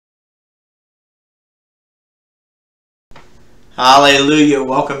Hallelujah.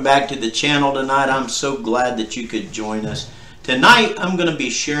 Welcome back to the channel tonight. I'm so glad that you could join us. Tonight, I'm going to be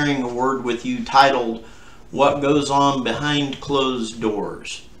sharing a word with you titled, What Goes On Behind Closed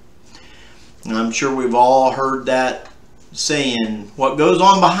Doors. And I'm sure we've all heard that saying, what goes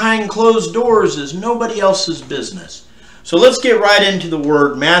on behind closed doors is nobody else's business. So let's get right into the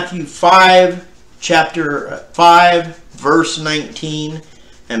word. Matthew 5, chapter 5, verse 19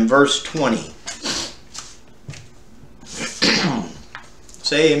 and verse 20.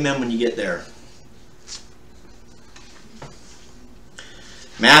 Say amen when you get there.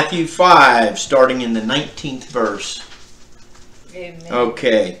 Matthew 5, starting in the 19th verse. Amen.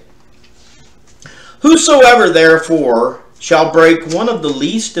 Okay. Whosoever therefore shall break one of the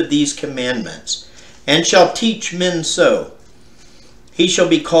least of these commandments, and shall teach men so, he shall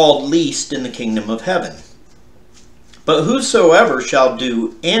be called least in the kingdom of heaven. But whosoever shall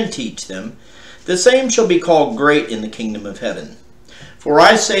do and teach them, the same shall be called great in the kingdom of heaven. For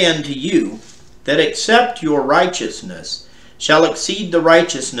I say unto you, that except your righteousness shall exceed the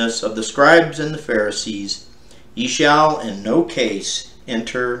righteousness of the scribes and the Pharisees, ye shall in no case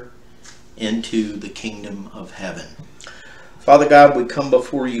enter into the kingdom of heaven. Father God, we come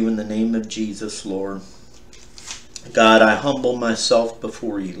before you in the name of Jesus, Lord. God, I humble myself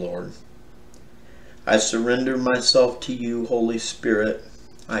before you, Lord. I surrender myself to you, Holy Spirit.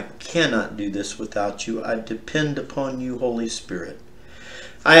 I cannot do this without you. I depend upon you, Holy Spirit.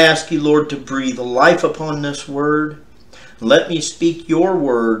 I ask you, Lord, to breathe life upon this word. Let me speak your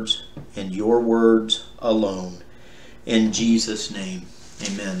words and your words alone. In Jesus' name,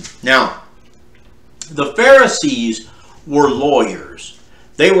 amen. Now, the Pharisees were lawyers.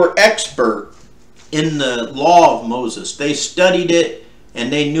 They were expert in the law of Moses. They studied it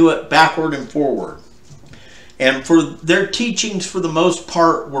and they knew it backward and forward. And for their teachings, for the most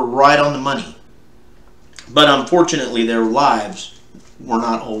part, were right on the money. But unfortunately, their lives were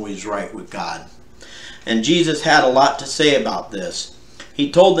not always right with God. And Jesus had a lot to say about this.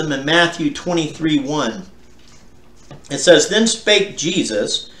 He told them in Matthew 23:1, it says, Then spake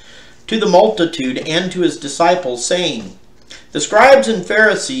Jesus to the multitude and to his disciples, saying, The scribes and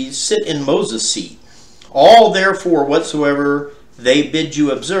Pharisees sit in Moses' seat. All therefore whatsoever they bid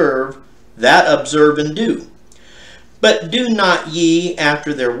you observe, that observe and do. But do not ye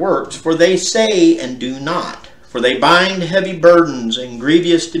after their works, for they say and do not. For they bind heavy burdens and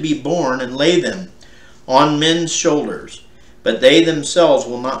grievous to be borne, and lay them on men's shoulders. But they themselves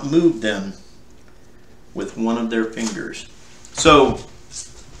will not move them with one of their fingers. So,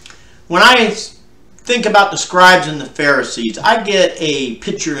 when I think about the scribes and the Pharisees, I get a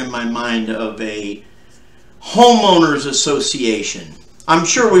picture in my mind of a homeowners association. I'm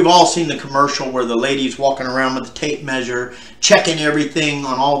sure we've all seen the commercial where the lady's walking around with a tape measure, checking everything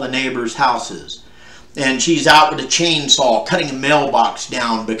on all the neighbors' houses. And she's out with a chainsaw cutting a mailbox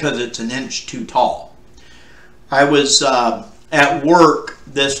down because it's an inch too tall. I was at work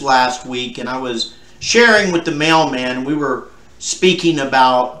this last week and I was sharing with the mailman. We were speaking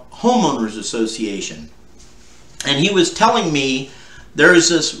about homeowners association. And he was telling me there's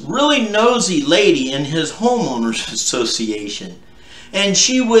this really nosy lady in his homeowners association. And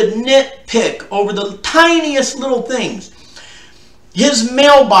she would nitpick over the tiniest little things. His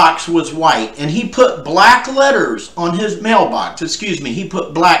mailbox was white, and he put black letters on his mailbox. Excuse me, he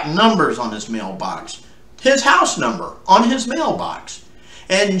put black numbers on his mailbox. His house number on his mailbox.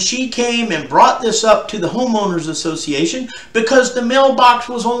 And she came and brought this up to the homeowners association because the mailbox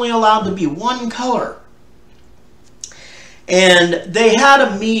was only allowed to be one color. And they had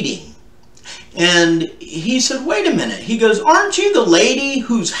a meeting. And he said, wait a minute. He goes, aren't you the lady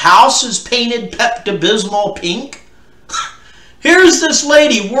whose house is painted Pepto-Bismol pink? Here's this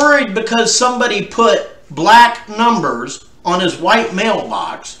lady worried because somebody put black numbers on his white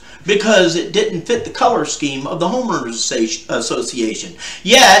mailbox because it didn't fit the color scheme of the homeowners association.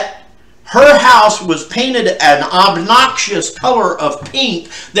 Yet, her house was painted an obnoxious color of pink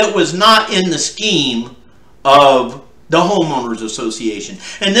that was not in the scheme of the homeowners association.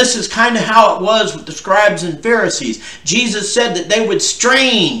 And this is kind of how it was with the scribes and Pharisees. Jesus said that they would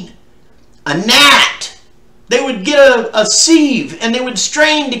strain a gnat. They would get a sieve and they would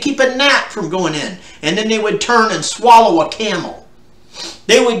strain to keep a gnat from going in. And then they would turn and swallow a camel.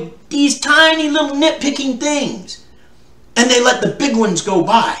 They would, these tiny little nitpicking things. And they let the big ones go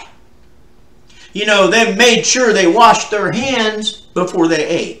by. You know, they made sure they washed their hands before they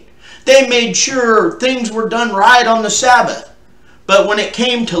ate. They made sure things were done right on the Sabbath. But when it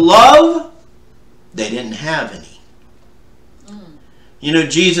came to love, they didn't have any. You know,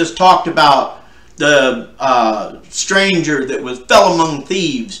 Jesus talked about the stranger that fell among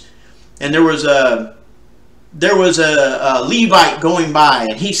thieves. And there was a there was a Levite going by,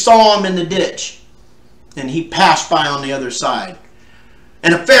 and he saw him in the ditch, and he passed by on the other side.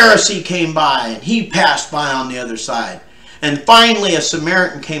 And a Pharisee came by, and he passed by on the other side. And finally a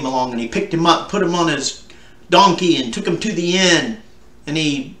Samaritan came along, and he picked him up, put him on his donkey, and took him to the inn, and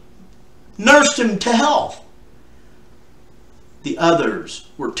he nursed him to health. The others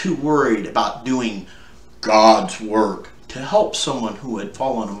were too worried about doing God's work to help someone who had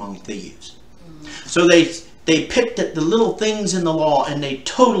fallen among thieves. So they picked at the little things in the law, and they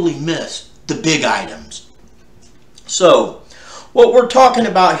totally missed the big items. So what we're talking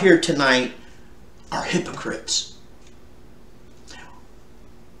about here tonight are hypocrites.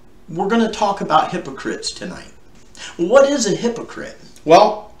 We're going to talk about hypocrites tonight. What is a hypocrite?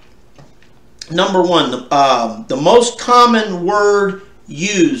 Well, number one, the most common word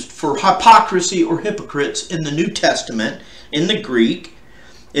used for hypocrisy or hypocrites in the New Testament, in the Greek,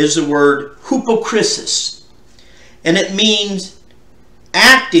 is the word hypokrisis. And it means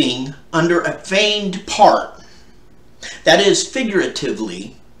acting under a feigned part. That is,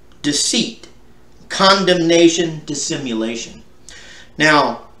 figuratively, deceit, condemnation, dissimulation.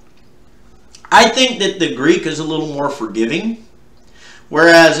 Now, I think that the Greek is a little more forgiving,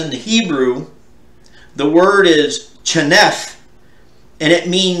 whereas in the Hebrew, the word is chaneph, and it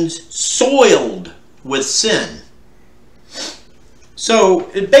means soiled with sin. So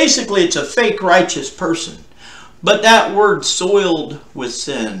basically it's a fake righteous person. But that word soiled with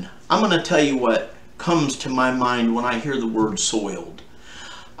sin, I'm going to tell you what comes to my mind when I hear the word soiled.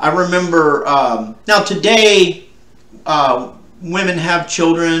 I remember, now today women have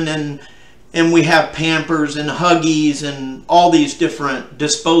children, and we have Pampers and Huggies and all these different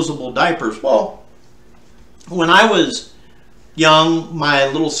disposable diapers. Well, when I was young, my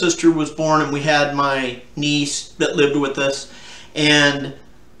little sister was born, and we had my niece that lived with us, and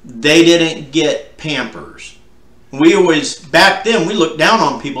they didn't get Pampers. We always, back then, we looked down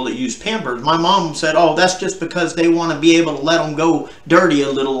on people that used Pampers. My mom said, oh, that's just because they want to be able to let them go dirty a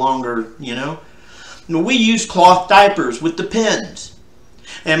little longer, you know. And we used cloth diapers with the pins.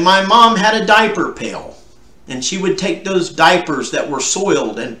 And my mom had a diaper pail. And she would take those diapers that were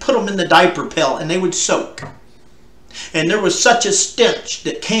soiled and put them in the diaper pail, and they would soak. And there was such a stench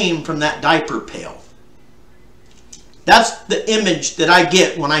that came from that diaper pail. That's the image that I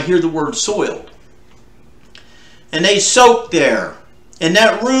get when I hear the word soiled. And they soaked there. And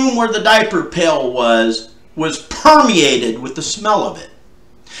that room where the diaper pail was permeated with the smell of it.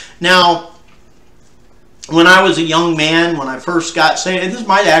 Now, when I was a young man, when I first got saved, and this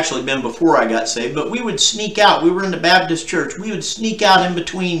might have actually been before I got saved, but we would sneak out. We were in the Baptist church. We would sneak out in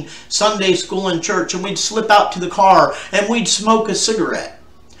between Sunday school and church, and we'd slip out to the car, and we'd smoke a cigarette.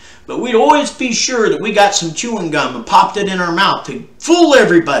 But we'd always be sure that we got some chewing gum and popped it in our mouth to fool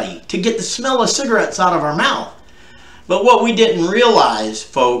everybody, to get the smell of cigarettes out of our mouth. But what we didn't realize,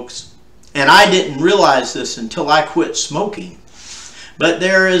 folks, and I didn't realize this until I quit smoking, but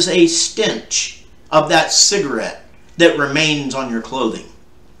there is a stench of that cigarette that remains on your clothing.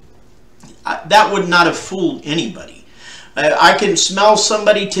 That would not have fooled anybody. I can smell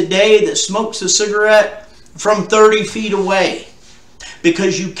somebody today that smokes a cigarette from 30 feet away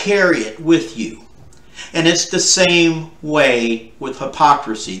because you carry it with you. And it's the same way with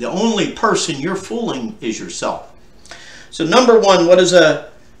hypocrisy. The only person you're fooling is yourself. So number one, what is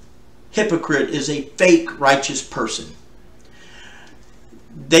a hypocrite? Is a fake righteous person.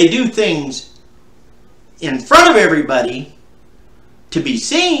 They do things in front of everybody to be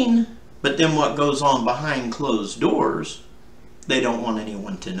seen, but then what goes on behind closed doors, they don't want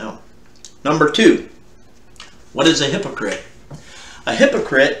anyone to know. Number two, what is a hypocrite? A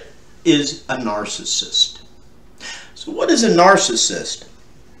hypocrite is a narcissist. So what is a narcissist?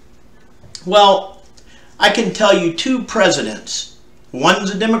 Well, I can tell you two presidents.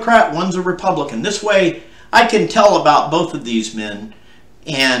 One's a Democrat, one's a Republican. This way, I can tell about both of these men,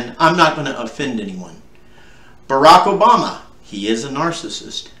 and I'm not going to offend anyone. Barack Obama, he is a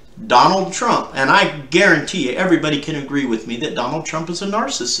narcissist. Donald Trump, and I guarantee you everybody can agree with me that Donald Trump is a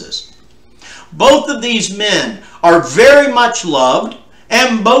narcissist. Both of these men are very much loved,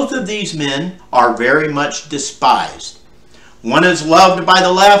 and both of these men are very much despised. One is loved by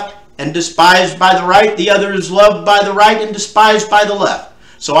the left and despised by the right. The other is loved by the right and despised by the left.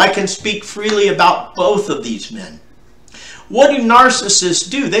 So I can speak freely about both of these men. What do narcissists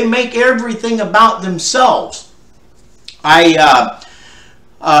do? They make everything about themselves.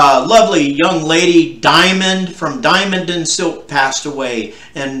 Lovely young lady, Diamond, from Diamond and Silk, passed away.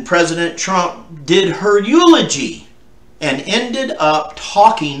 And President Trump did her eulogy and ended up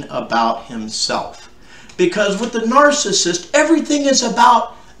talking about himself. Because with the narcissist, everything is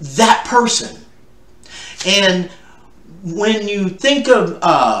about that person. And when you think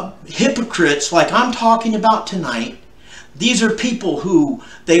of hypocrites like I'm talking about tonight, these are people who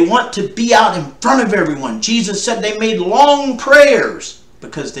they want to be out in front of everyone. Jesus said they made long prayers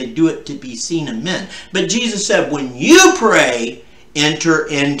because they do it to be seen of men. But Jesus said, when you pray, enter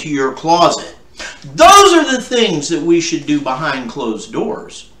into your closet. Those are the things that we should do behind closed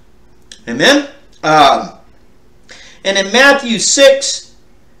doors. Amen? And in Matthew 6,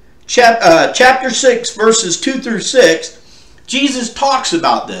 chapter 6, verses 2 through 6, Jesus talks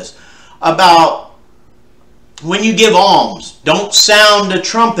about this. About when you give alms, don't sound a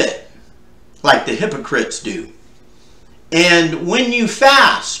trumpet like the hypocrites do. And when you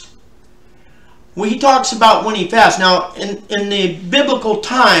fast, well, he talks about when he fasts. Now, in the biblical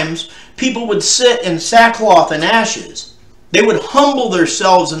times, people would sit in sackcloth and ashes. They would humble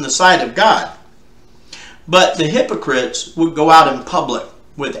themselves in the sight of God. But the hypocrites would go out in public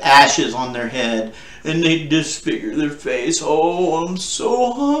with ashes on their head, and they'd disfigure their face. Oh, I'm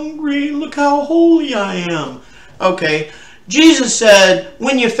so hungry. Look how holy I am. Okay, Jesus said,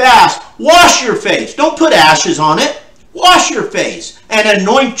 when you fast, wash your face. Don't put ashes on it. Wash your face and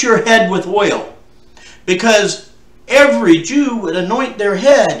anoint your head with oil. Because every Jew would anoint their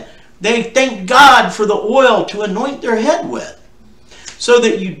head. They thank God for the oil to anoint their head with, so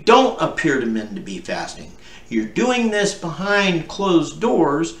that you don't appear to men to be fasting. You're doing this behind closed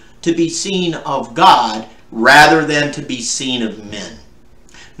doors to be seen of God rather than to be seen of men.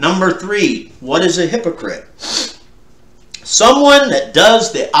 Number 3, what is a hypocrite? Someone that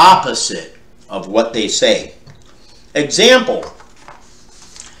does the opposite of what they say. Example,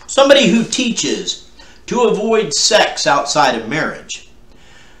 somebody who teaches to avoid sex outside of marriage,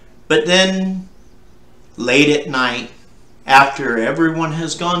 but then late at night, after everyone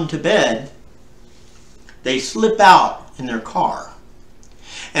has gone to bed, they slip out in their car.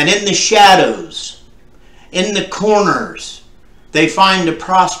 And in the shadows, in the corners, they find a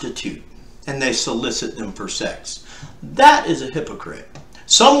prostitute and they solicit them for sex. That is a hypocrite.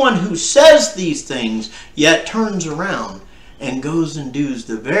 Someone who says these things yet turns around and goes and does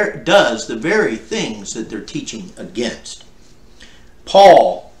the very things that they're teaching against.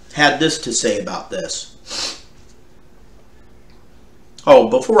 Paul had this to say about this. Oh,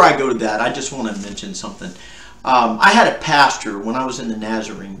 before I go to that, I just want to mention something. I had a pastor when I was in the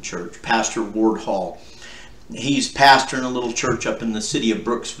Nazarene church, Pastor Ward Hall. He's pastoring a little church up in the city of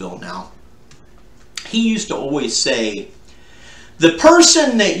Brooksville now. He used to always say, the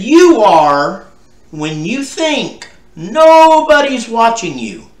person that you are when you think nobody's watching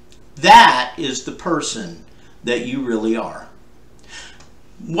you, that is the person that you really are.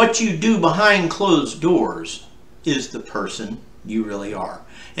 What you do behind closed doors is the person you really are.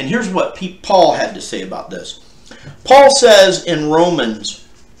 And here's what Paul had to say about this. Paul says in Romans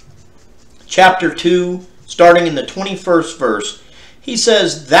chapter 2, starting in the 21st verse, he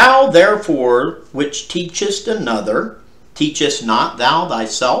says, Thou therefore which teachest another, teachest not thou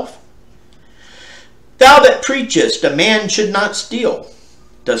thyself? Thou that preachest a man should not steal,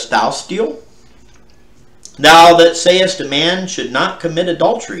 dost thou steal? Thou that sayest a man should not commit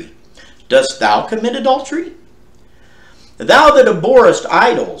adultery, dost thou commit adultery? Thou that abhorrest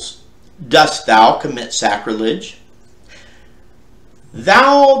idols, dost thou commit sacrilege?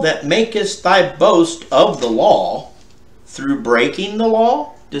 Thou that makest thy boast of the law, through breaking the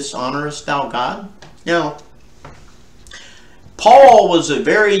law, dishonorest thou God? Now, Paul was a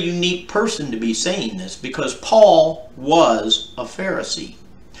very unique person to be saying this, because Paul was a Pharisee.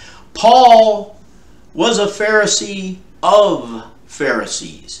 Paul was a Pharisee of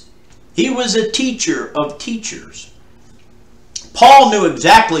Pharisees. He was a teacher of teachers. Paul knew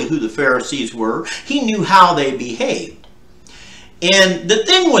exactly who the Pharisees were. He knew how they behaved. And the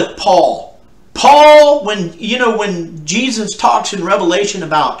thing with Paul, when Jesus talks in Revelation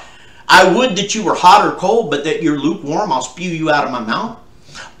about, I would that you were hot or cold, but that you're lukewarm, I'll spew you out of my mouth.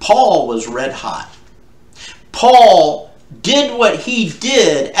 Paul was red hot. Paul did what he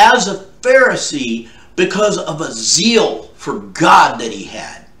did as a Pharisee because of a zeal for God that he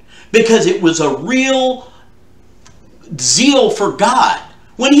had. Because it was a real zeal for God.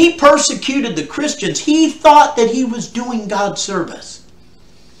 When he persecuted the Christians, he thought that he was doing God's service.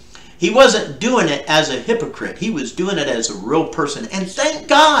 He wasn't doing it as a hypocrite. He was doing it as a real person. And thank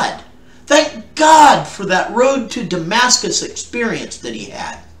God. Thank God for that road to Damascus experience that he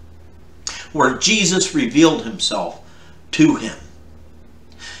had, where Jesus revealed himself to him.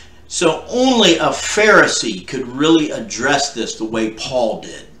 So only a Pharisee could really address this the way Paul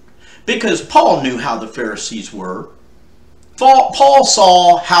did. Because Paul knew how the Pharisees were. Paul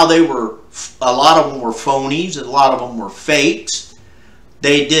saw how they were, a lot of them were phonies, a lot of them were fakes.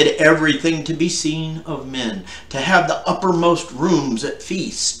 They did everything to be seen of men, to have the uppermost rooms at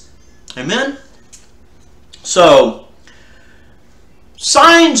feasts. Amen? So,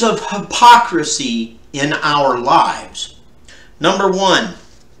 signs of hypocrisy in our lives. Number one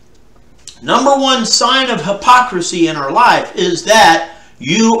sign of hypocrisy in our life is that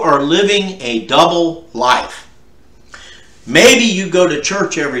you are living a double life. Maybe you go to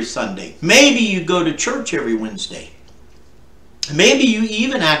church every Sunday. Maybe you go to church every Wednesday. Maybe you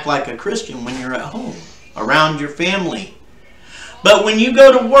even act like a Christian when you're at home, around your family. But when you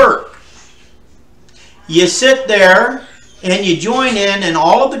go to work, you sit there and you join in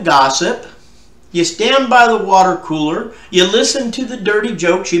all of the gossip. You stand by the water cooler. You listen to the dirty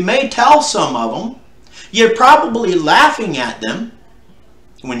jokes. You may tell some of them. You're probably laughing at them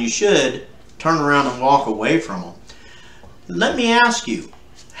when you should turn around and walk away from them. Let me ask you,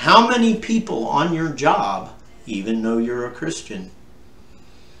 how many people on your job even know you're a Christian?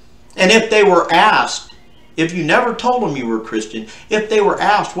 And if they were asked, if you never told them you were a Christian, if they were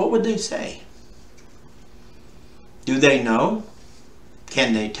asked, what would they say? Do they know?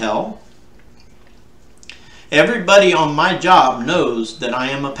 Can they tell? Everybody on my job knows that I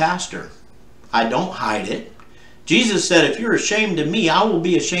am a pastor. I don't hide it. Jesus said, if you're ashamed of me, I will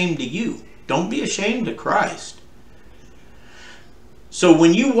be ashamed of you. Don't be ashamed of Christ. So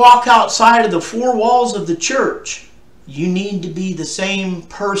when you walk outside of the four walls of the church, you need to be the same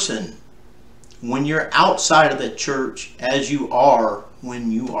person when you're outside of the church as you are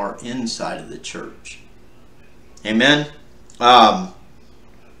when you are inside of the church. Amen?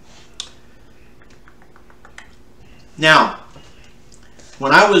 Now,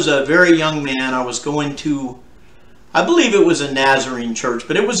 when I was a very young man, I was going to, I believe it was a Nazarene church,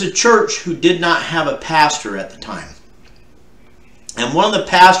 but it was a church who did not have a pastor at the time. And one of the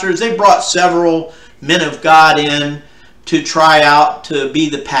pastors, they brought several men of God in to try out to be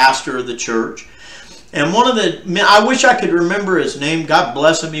the pastor of the church. And one of the men, I wish I could remember his name. God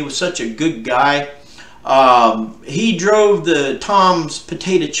bless him. He was such a good guy. He drove the Tom's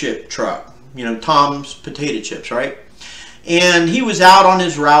potato chip truck. You know, Tom's potato chips, right? And he was out on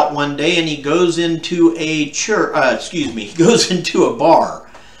his route one day, and he goes into a church. He goes into a bar,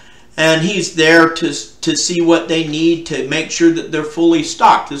 and he's there to see what they need to make sure that they're fully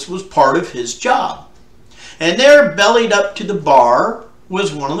stocked. This was part of his job. And there, bellied up to the bar,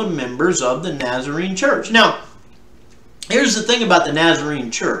 was one of the members of the Nazarene church. Now, here's the thing about the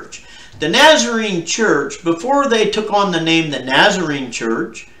Nazarene church. The Nazarene church, before they took on the name the Nazarene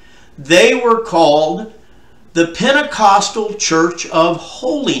church, they were called the Pentecostal Church of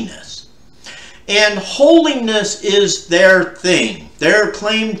Holiness. And holiness is their thing. Their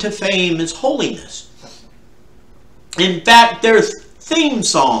claim to fame is holiness. In fact, their theme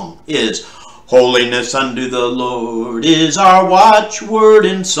song is, "Holiness unto the Lord is our watchword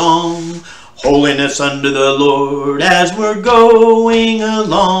and song. Holiness unto the Lord as we're going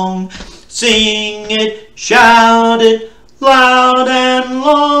along. Sing it, shout it, loud and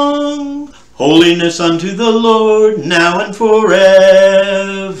long. Holiness unto the Lord now and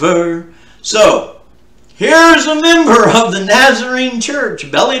forever." So, here's a member of the Nazarene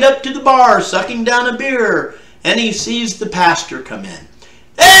church, bellied up to the bar, sucking down a beer, and he sees the pastor come in.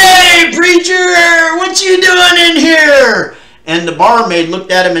 "Hey, preacher, what you doing in here?" And the barmaid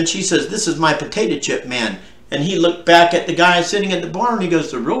looked at him and she says, "This is my potato chip man." And he looked back at the guy sitting at the bar and he goes,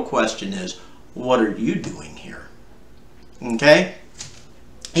 "The real question is, what are you doing here?" Okay?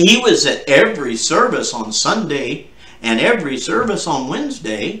 He was at every service on Sunday and every service on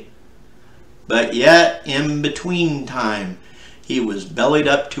Wednesday, but yet in between time, he was bellied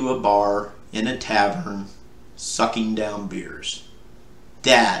up to a bar in a tavern, sucking down beers.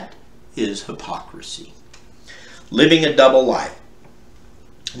 That is hypocrisy. Living a double life.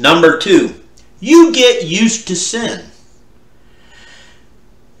 Number two, you get used to sin.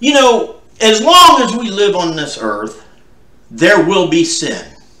 You know, as long as we live on this earth, there will be sin.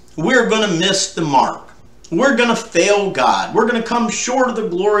 We're going to miss the mark. We're going to fail God. We're going to come short of the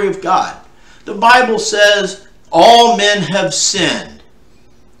glory of God. The Bible says all men have sinned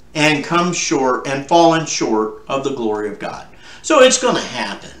and come short and fallen short of the glory of God. So it's going to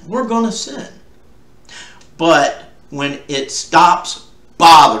happen. We're going to sin. But when it stops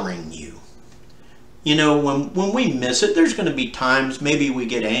bothering you, you know, when we miss it, there's going to be times maybe we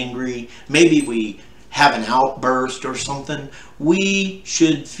get angry, maybe we have an outburst or something. We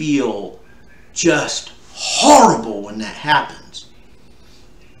should feel just horrible when that happens.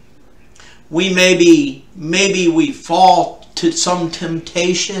 We maybe we fall to some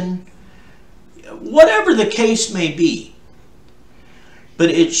temptation, whatever the case may be. But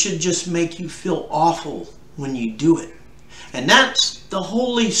it should just make you feel awful when you do it. And that's the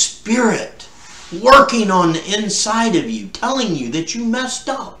Holy Spirit working on the inside of you, telling you that you messed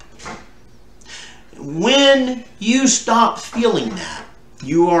up. When you stop feeling that,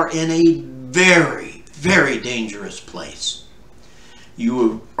 you are in a very, very dangerous place.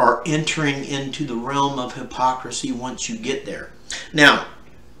 You are entering into the realm of hypocrisy once you get there. Now,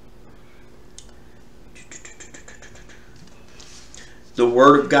 the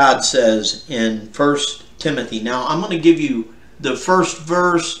Word of God says in 1 Timothy. Now, I'm going to give you the first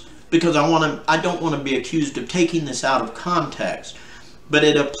verse because I don't want to be accused of taking this out of context, but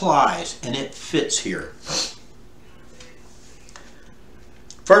it applies and it fits here.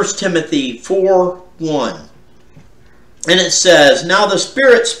 1 Timothy 4:1. And it says, "Now the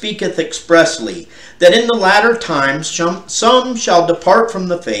Spirit speaketh expressly, that in the latter times some shall depart from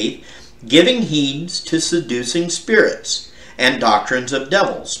the faith, giving heed to seducing spirits and doctrines of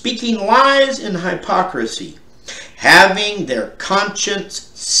devils, speaking lies in hypocrisy, having their conscience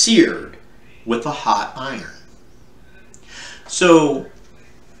seared with a hot iron." So,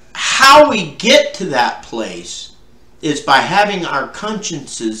 how we get to that place is by having our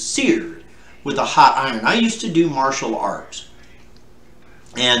consciences seared with a hot iron. I used to do martial arts.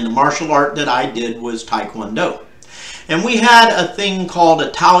 And the martial art that I did was Taekwondo. And we had a thing called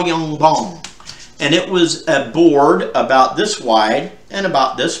a Taoyong Bong. And it was a board about this wide and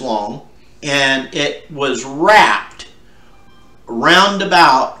about this long. And it was wrapped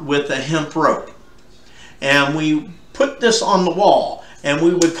roundabout with a hemp rope. And we put this on the wall. And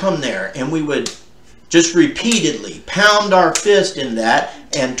we would come there and we would just repeatedly pound our fist in that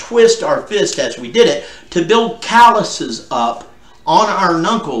and twist our fist as we did it to build calluses up on our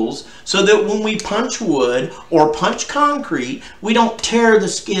knuckles so that when we punch wood or punch concrete, we don't tear the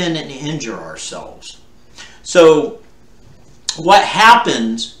skin and injure ourselves. So what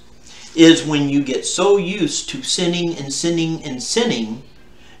happens is when you get so used to sinning and sinning and sinning,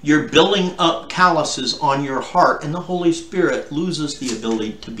 you're building up calluses on your heart and the Holy Spirit loses the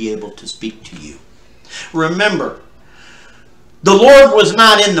ability to be able to speak to you. Remember, the Lord was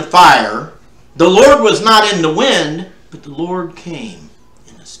not in the fire, the Lord was not in the wind, but the Lord came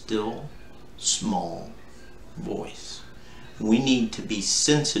in a still, small voice. We need to be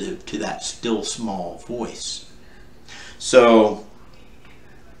sensitive to that still, small voice. So,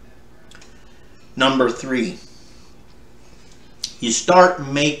 number 3, you start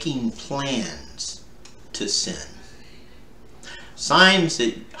making plans to sin. Signs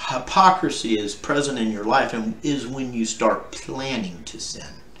that hypocrisy is present in your life and is when you start planning to sin.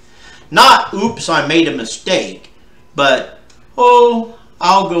 Not, oops, I made a mistake, but, oh,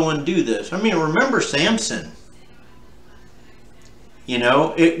 I'll go and do this. I mean, remember Samson. You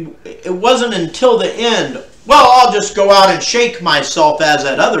know, it wasn't until the end, well, I'll just go out and shake myself as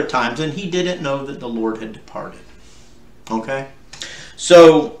at other times, and he didn't know that the Lord had departed. Okay?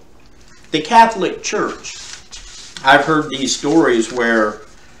 So, the Catholic Church, I've heard these stories where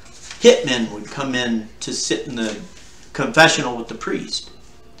hitmen would come in to sit in the confessional with the priest.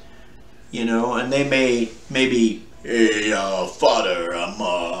 You know, and they maybe, "Hey, Father,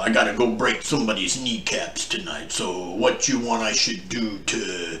 I gotta go break somebody's kneecaps tonight, so what you want I should do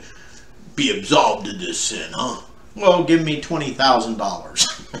to be absolved of this sin, huh? Well, give me $20,000.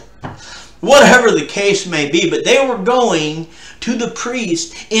 Whatever the case may be, but they were going to the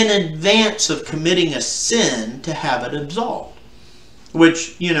priest in advance of committing a sin to have it absolved.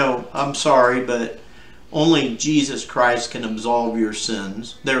 Which, you know, I'm sorry, but only Jesus Christ can absolve your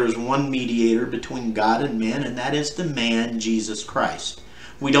sins. There is one mediator between God and man, and that is the man, Jesus Christ.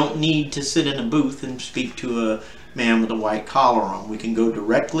 We don't need to sit in a booth and speak to a man with a white collar on. We can go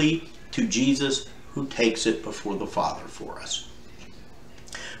directly to Jesus, who takes it before the Father for us.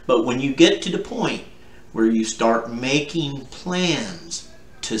 But when you get to the point where you start making plans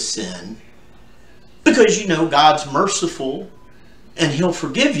to sin, because you know God's merciful and He'll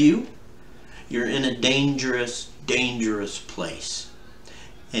forgive you, you're in a dangerous, dangerous place.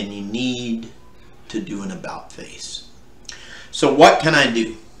 And you need to do an about face. So what can I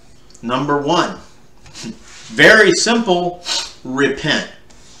do? Number 1, very simple, repent.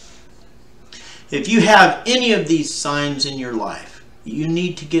 If you have any of these signs in your life, you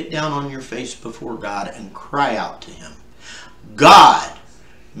need to get down on your face before God and cry out to Him. God,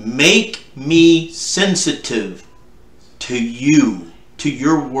 make me sensitive to you, to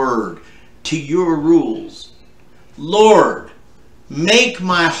your word, to your rules. Lord, make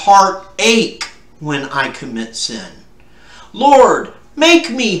my heart ache when I commit sin. Lord, make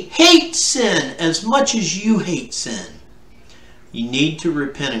me hate sin as much as you hate sin. You need to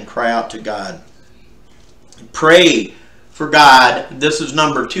repent and cry out to God. Pray for God. This is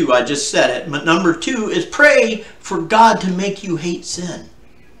number 2. I just said it. But number 2 is pray for God to make you hate sin.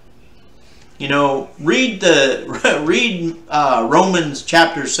 You know, read Romans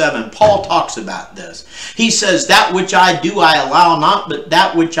chapter 7. Paul talks about this. He says, that which I do I allow not, but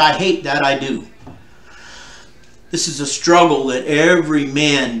that which I hate, that I do. This is a struggle that every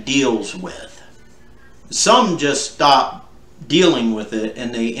man deals with. Some just stop dealing with it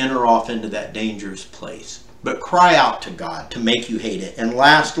and they enter off into that dangerous place. But cry out to God to make you hate it. And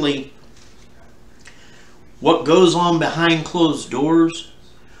lastly, what goes on behind closed doors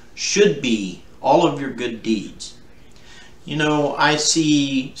should be all of your good deeds. You know, I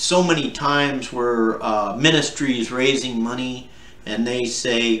see so many times where ministries raising money and they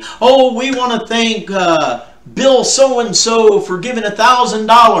say, oh, we want to thank Bill so-and-so for giving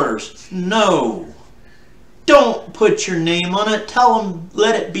 $1,000. No. Don't put your name on it. Tell them,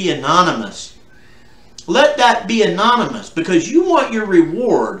 let it be anonymous. Let that be anonymous, because you want your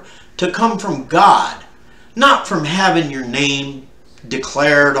reward to come from God, not from having your name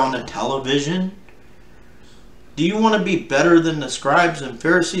declared on the television. Do you want to be better than the scribes and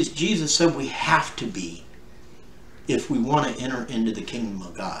Pharisees? Jesus said we have to be if we want to enter into the kingdom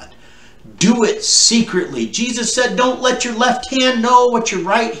of God. Do it secretly. Jesus said don't let your left hand know what your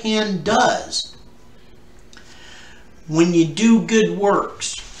right hand does. When you do good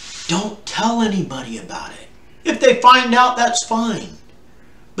works, don't tell anybody about it. If they find out, that's fine.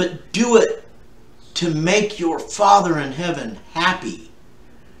 But do it to make your Father in heaven happy.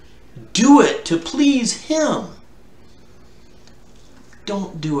 Do it to please Him.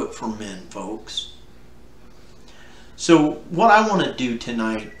 Don't do it for men, folks. So what I want to do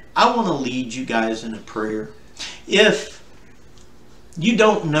tonight, I want to lead you guys in a prayer. If you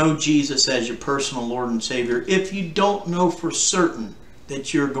don't know Jesus as your personal Lord and Savior, if you don't know for certain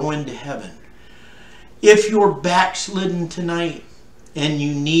that you're going to heaven, if you're backslidden tonight and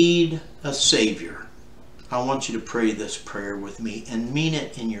you need a Savior, I want you to pray this prayer with me and mean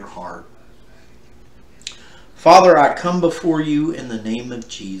it in your heart. Father, I come before you in the name of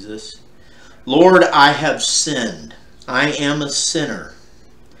Jesus. Lord, I have sinned. I am a sinner,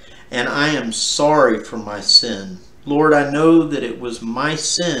 and I am sorry for my sin. Lord, I know that it was my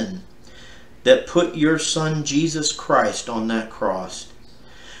sin that put your Son, Jesus Christ, on that cross.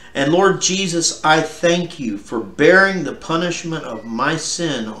 And Lord Jesus, I thank you for bearing the punishment of my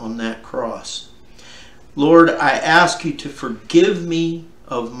sin on that cross. Lord, I ask you to forgive me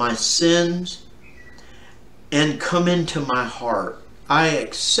of my sins and come into my heart. I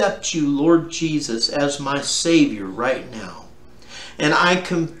accept you, Lord Jesus, as my Savior right now. And I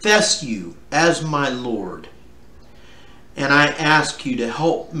confess you as my Lord. And I ask you to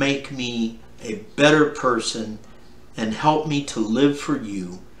help make me a better person and help me to live for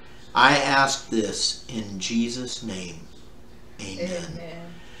you. I ask this in Jesus' name. Amen. Amen.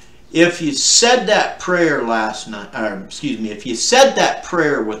 If you said that prayer if you said that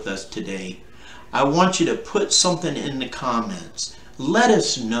prayer with us today, I want you to put something in the comments. Let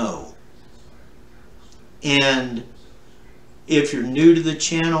us know. And if you're new to the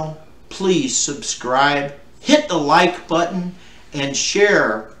channel, please subscribe, hit the like button, and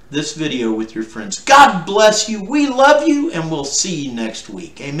share this video with your friends. God bless you. We love you, and we'll see you next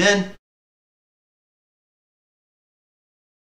week. Amen.